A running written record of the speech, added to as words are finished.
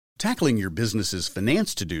Tackling your business's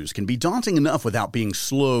finance to-dos can be daunting enough without being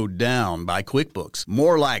slowed down by QuickBooks.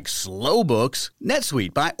 More like slow books.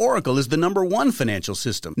 NetSuite by Oracle is the #1 financial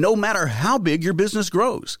system, no matter how big your business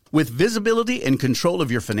grows. With visibility and control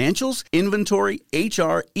of your financials, inventory,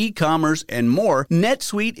 HR, e-commerce, and more,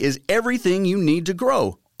 NetSuite is everything you need to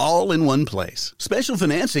grow, all in one place. Special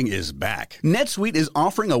financing is back. NetSuite is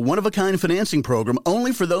offering a one-of-a-kind financing program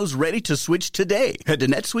only for those ready to switch today. Head to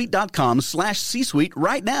netsuite.com/C-Suite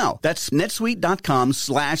right now. That's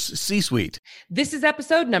netsuite.com/C-Suite. This is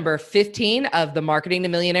episode number 15 of the Marketing to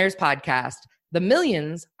Millionaires podcast. The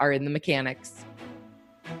millions are in the mechanics.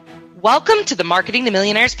 Welcome to the Marketing to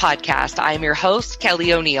Millionaires podcast. I am your host,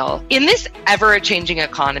 Kelly O'Neill. In this ever-changing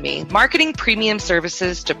economy, marketing premium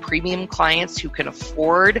services to premium clients who can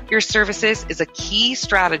afford your services is a key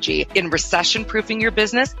strategy in recession-proofing your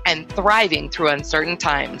business and thriving through uncertain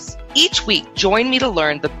times. Each week, join me to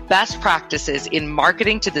learn the best practices in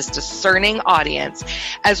marketing to this discerning audience,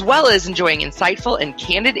 as well as enjoying insightful and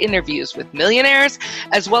candid interviews with millionaires,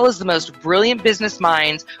 as well as the most brilliant business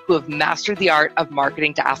minds who have mastered the art of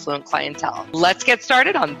marketing to affluent clientele. Let's get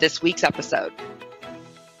started on this week's episode.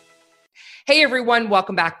 Hey everyone,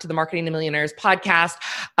 welcome back to the Marketing to Millionaires podcast.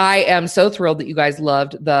 I am so thrilled that you guys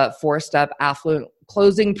loved the 4-step affluent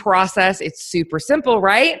closing process. It's super simple,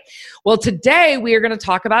 right? Well, today we are going to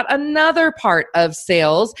talk about another part of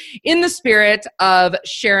sales in the spirit of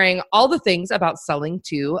sharing all the things about selling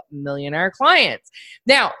to millionaire clients.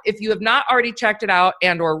 Now, if you have not already checked it out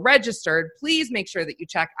and or registered, please make sure that you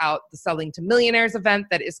check out the Selling to Millionaires event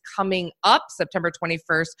that is coming up September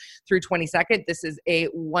 21st through 22nd. This is a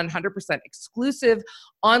 100% exclusive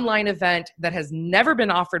online event that has never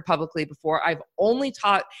been offered publicly before. I've only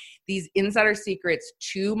taught these insider secrets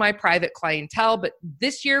to my private clientele, but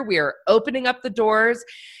this year we are opening up the doors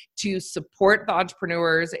to support the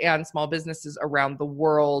entrepreneurs and small businesses around the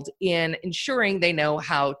world in ensuring they know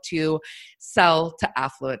how to sell to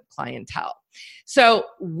affluent clientele. So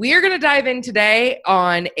we're going to dive in today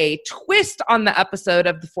on a twist on the episode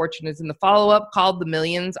of The Fortune is in the Follow-Up called The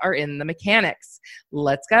Millions Are in the Mechanics.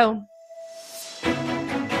 Let's go.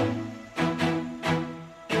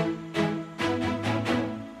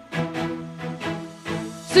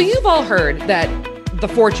 So you've all heard that the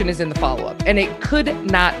fortune is in the follow-up, and it could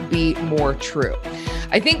not be more true.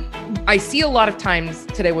 I think I see a lot of times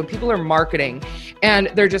today when people are marketing and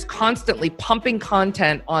they're just constantly pumping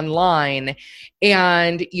content online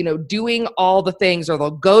and, doing all the things, or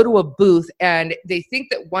they'll go to a booth and they think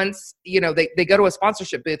that once, they go to a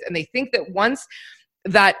sponsorship booth and they think that once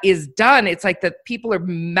that is done, it's like that people are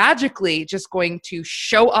magically just going to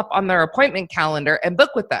show up on their appointment calendar and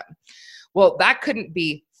book with them. Well, that couldn't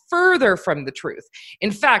be further from the truth.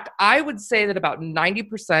 In fact, I would say that about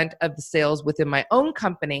 90% of the sales within my own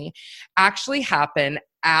company actually happen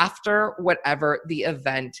after whatever the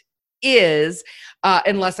event is,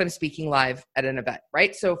 unless I'm speaking live at an event,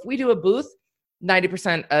 right? So if we do a booth,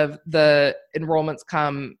 90% of the enrollments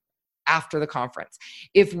come after the conference.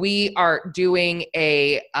 If we are doing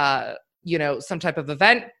a some type of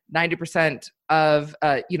event, 90% of,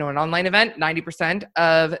 an online event, 90%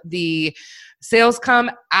 of the sales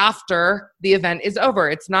come after the event is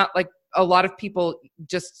over. It's not like a lot of people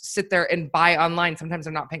just sit there and buy online. Sometimes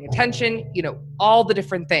they're not paying attention, all the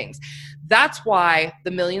different things. That's why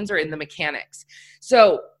the millions are in the mechanics.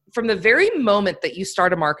 So from the very moment that you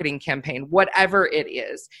start a marketing campaign, whatever it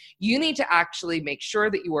is, you need to actually make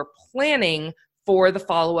sure that you are planning for the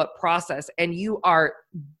follow-up process and you are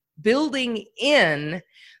building in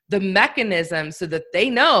the mechanism so that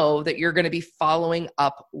they know that you're going to be following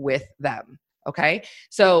up with them. Okay.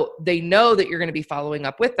 So they know that you're going to be following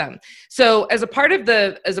up with them. So as a part of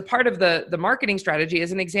the marketing strategy,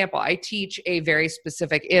 as an example, I teach a very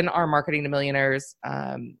specific in our Marketing to Millionaires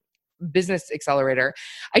business accelerator.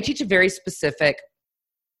 I teach a very specific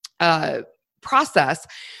process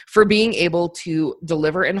for being able to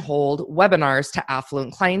deliver and hold webinars to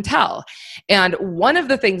affluent clientele. And one of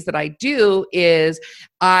the things that I do is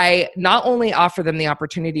I not only offer them the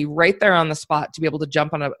opportunity right there on the spot to be able to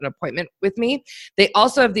jump on an appointment with me, they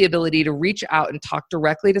also have the ability to reach out and talk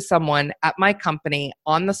directly to someone at my company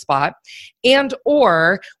on the spot. And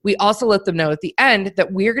or we also let them know at the end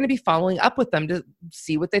that we're going to be following up with them to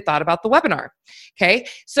see what they thought about the webinar. Okay.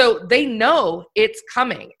 So they know it's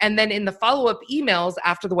coming. And then in the follow-up emails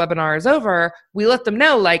after the webinar is over, we let them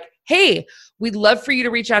know like, hey, we'd love for you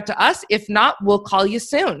to reach out to us. If not, we'll call you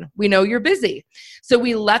soon. We know you're busy. So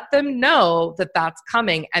we let them know that that's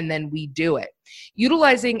coming, and then we do it.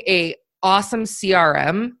 Utilizing a awesome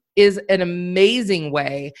CRM is an amazing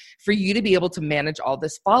way for you to be able to manage all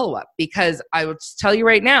this follow-up. Because I would just tell you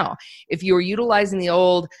right now, if you are utilizing the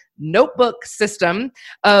old notebook system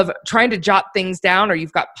of trying to jot things down, or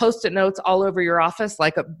you've got Post-it notes all over your office,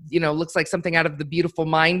 like looks like something out of the Beautiful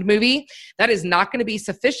Mind movie, that is not going to be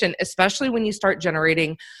sufficient, especially when you start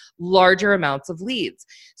generating larger amounts of leads.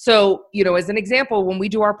 So, as an example, when we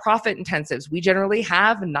do our profit intensives, we generally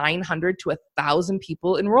have 900 to 1,000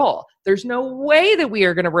 people enroll. There's no way that we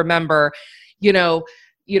are going to remember,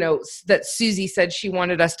 that Susie said she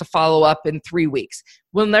wanted us to follow up in 3 weeks.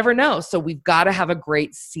 We'll never know. So we've got to have a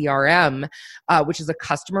great CRM, which is a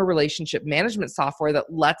customer relationship management software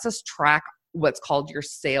that lets us track what's called your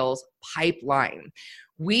sales pipeline.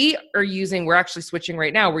 We're actually switching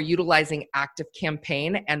right now. We're utilizing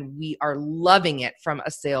ActiveCampaign, and we are loving it from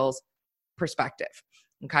a sales perspective.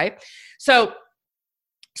 Okay.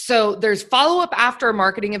 So there's follow-up after a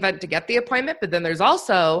marketing event to get the appointment, but then there's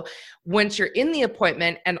also once you're in the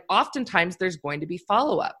appointment, and oftentimes there's going to be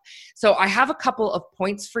follow-up. So I have a couple of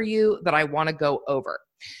points for you that I want to go over.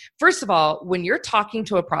 First of all, when you're talking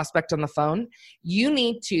to a prospect on the phone, you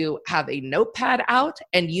need to have a notepad out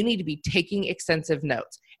and you need to be taking extensive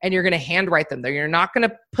notes, and you're going to handwrite them there. You're not going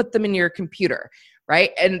to put them in your computer,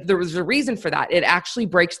 right? And there was a reason for that. It actually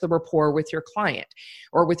breaks the rapport with your client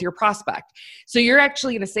or with your prospect. So you're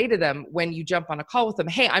actually going to say to them when you jump on a call with them,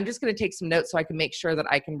 hey, I'm just going to take some notes so I can make sure that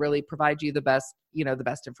I can really provide you the best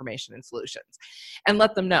information and solutions, and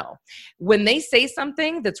let them know. When they say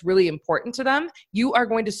something that's really important to them, you are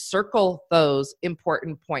going to circle those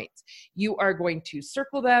important points. You are going to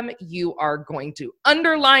circle them. You are going to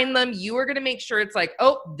underline them. You are going to make sure it's like,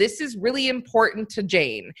 oh, this is really important to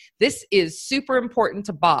Jane. This is super important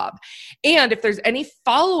to Bob. And if there's any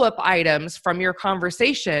follow-up items from your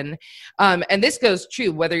conversation, and this goes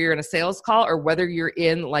true whether you're in a sales call or whether you're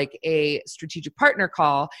in like a strategic partner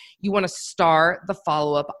call, you want to star the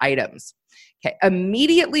follow-up items. Okay.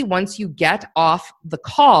 Immediately once you get off the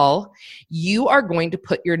call, you are going to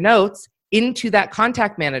put your notes into that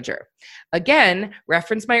contact manager. Again,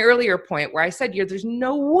 reference my earlier point where I said there's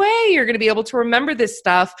no way you're going to be able to remember this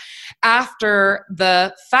stuff after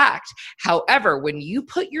the fact. However, when you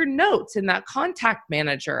put your notes in that contact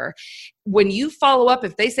manager, when you follow up,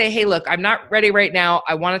 if they say, hey, look, I'm not ready right now,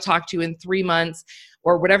 I want to talk to you in 3 months,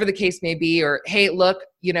 or whatever the case may be, or hey, look,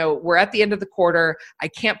 we're at the end of the quarter. I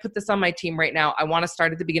can't put this on my team right now. I want to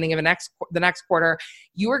start at the beginning of the next quarter.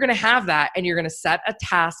 You are going to have that, and you're going to set a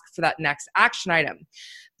task for that next action item.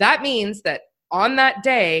 That means that on that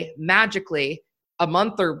day, magically, a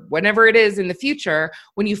month or whenever it is in the future,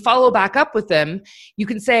 when you follow back up with them, you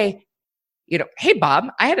can say, hey, Bob,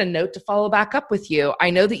 I had a note to follow back up with you. I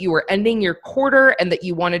know that you were ending your quarter and that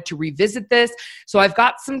you wanted to revisit this. So I've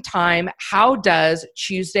got some time. How does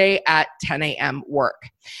Tuesday at 10 a.m. work?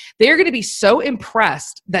 They're going to be so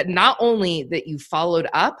impressed that not only that you followed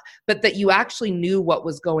up, but that you actually knew what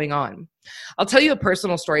was going on. I'll tell you a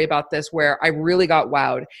personal story about this where I really got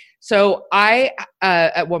wowed. So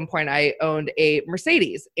at one point, I owned a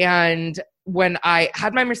Mercedes, and when I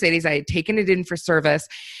had my Mercedes, I had taken it in for service,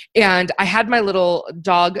 and I had my little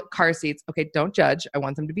dog car seats. Okay, don't judge. I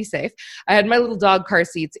want them to be safe. I had my little dog car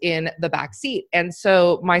seats in the back seat. And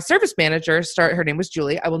so my service manager, her name was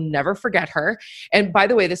Julie. I will never forget her. And by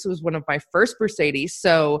the way, this was one of my first Mercedes.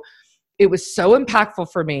 So it was so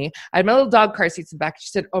impactful for me. I had my little dog car seats in the back. She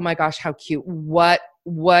said, oh my gosh, how cute. What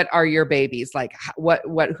are your babies? Like,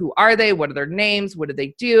 who are they? What are their names? What do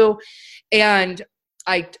they do? And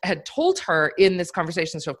I had told her in this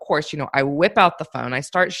conversation, so of course, I whip out the phone, I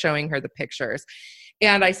start showing her the pictures.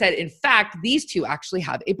 And I said, in fact, these two actually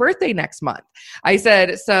have a birthday next month. I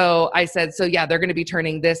said, so yeah, they're going to be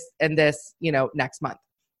turning this and this, next month.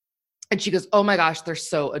 And she goes, oh my gosh, they're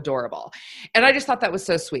so adorable. And I just thought that was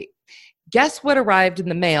so sweet. Guess what arrived in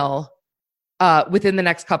the mail within the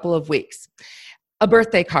next couple of weeks? A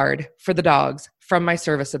birthday card for the dogs from my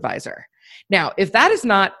service advisor. Now, if that is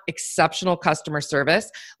not exceptional customer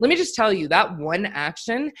service, let me just tell you that one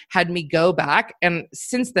action had me go back. And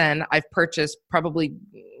since then, I've purchased probably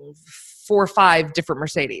 4 or 5 different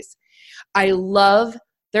Mercedes. I love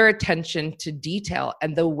their attention to detail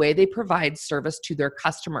and the way they provide service to their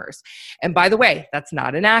customers. And by the way, that's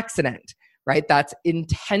not an accident, right? That's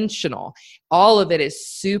intentional. All of it is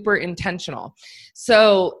super intentional.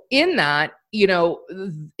 So in that,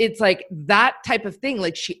 it's like that type of thing.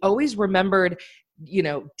 Like she always remembered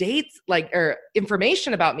dates or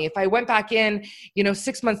information about me. If I went back in,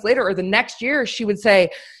 6 months later or the next year, she would say,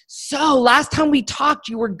 so last time we talked,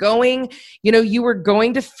 you were going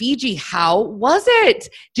to Fiji. How was it?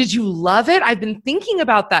 Did you love it? I've been thinking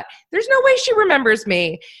about that. There's no way she remembers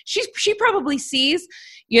me. She probably sees,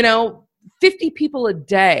 50 people a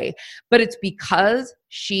day, but it's because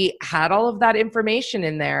she had all of that information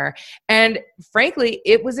in there. And frankly,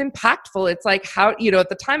 it was impactful. It's like how, at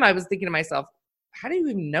the time I was thinking to myself, how do you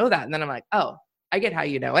even know that? And then I'm like, oh, I get how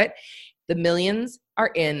you know it. The millions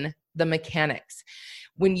are in the mechanics.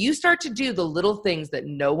 When you start to do the little things that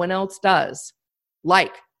no one else does,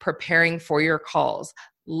 like preparing for your calls,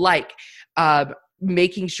 like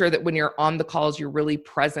making sure that when you're on the calls, you're really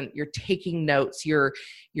present, you're taking notes, you're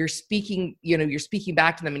speaking, you're speaking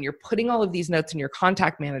back to them, and you're putting all of these notes in your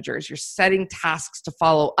contact managers, you're setting tasks to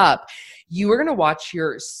follow up, you are going to watch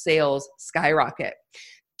your sales skyrocket.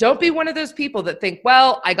 Don't be one of those people that think,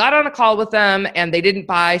 well, I got on a call with them and they didn't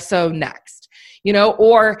buy, so next.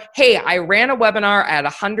 Or, hey, I ran a webinar at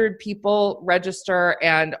 100 people register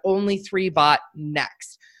and only 3 bought,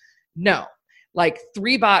 next. No,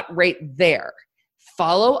 3 bought right there.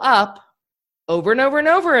 Follow up over and over and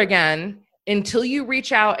over again until you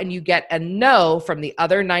reach out and you get a no from the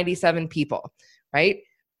other 97 people, right?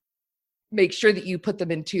 Make sure that you put them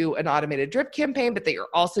into an automated drip campaign, but that you're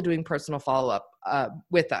also doing personal follow-up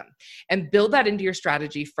with them, and build that into your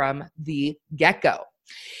strategy from the get-go.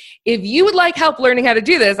 If you would like help learning how to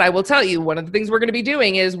do this, I will tell you one of the things we're going to be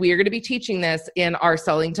doing is we are going to be teaching this in our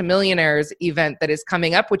Selling to Millionaires event that is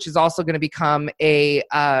coming up, which is also going to become a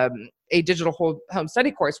digital home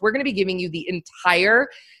study course. We're going to be giving you the entire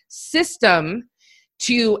system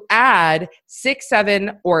to add 6,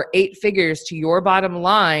 7, or 8 figures to your bottom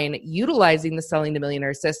line utilizing the Selling to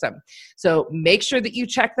Millionaires system. So make sure that you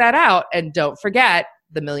check that out, and don't forget,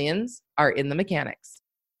 the millions are in the mechanics.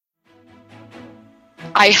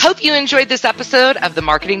 I hope you enjoyed this episode of the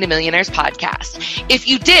Marketing to Millionaires podcast. If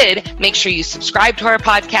you did, make sure you subscribe to our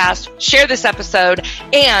podcast, share this episode,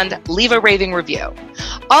 and leave a raving review.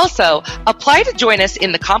 Also, apply to join us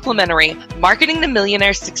in the complimentary Marketing to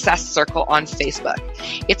Millionaires Success Circle on Facebook.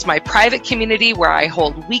 It's my private community where I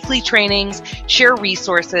hold weekly trainings, share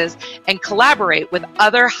resources, and collaborate with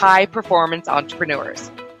other high-performance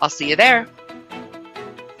entrepreneurs. I'll see you there.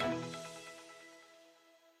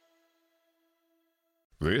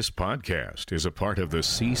 This podcast is a part of the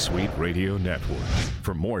C-Suite Radio Network.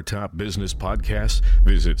 For more top business podcasts,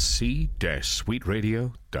 visit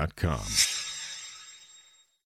c-suiteradio.com.